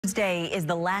Thursday is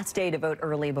the last day to vote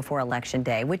early before Election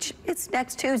Day, which is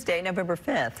next Tuesday, November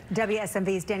 5th.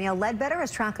 WSMV's Danielle Ledbetter is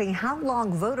tracking how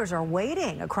long voters are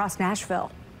waiting across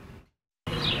Nashville.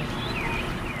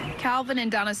 Calvin and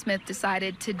Donna Smith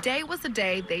decided today was the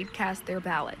day they'd cast their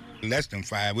ballot. Less than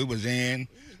 5. We was in.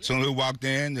 As soon as we walked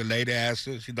in, the lady asked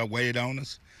us, she waited on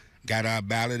us, got our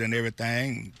ballot and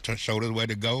everything, showed us where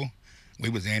to go. We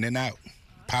was in and out.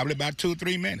 Probably about 2 or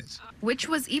 3 minutes. Which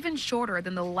was even shorter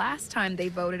than the last time they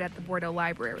voted at the Bordeaux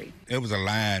Library. It was a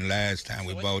line last time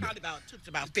we voted. It took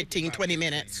about 15, 20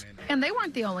 minutes. And they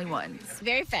weren't the only ones.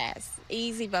 Very fast,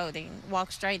 easy voting,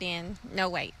 walk straight in, no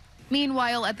wait.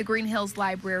 Meanwhile, at the Green Hills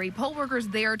Library, poll workers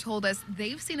there told us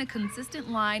they've seen a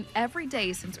consistent line every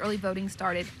day since early voting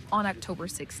started on October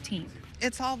 16th.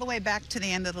 It's all the way back to the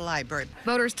end of the library.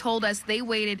 Voters told us they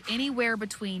waited anywhere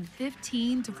between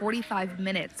 15 to 45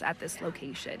 minutes at this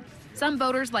location. Some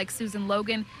voters, like Susan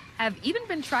Logan, have even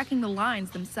been tracking the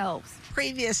lines themselves.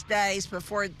 Previous days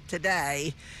before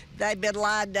today, they've been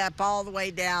lined up all the way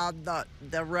down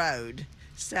the road.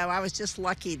 So I was just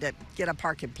lucky to get a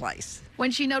parking place.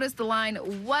 When she noticed the line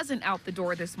wasn't out the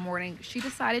door this morning, she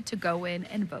decided to go in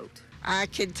and vote. I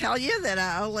can tell you that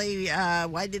I only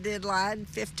waited in line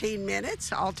 15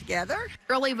 minutes altogether.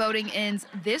 Early voting ends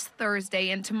this Thursday,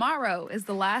 and tomorrow is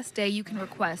the last day you can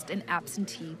request an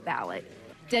absentee ballot.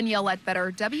 Danielle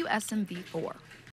Ledbetter, WSMV4.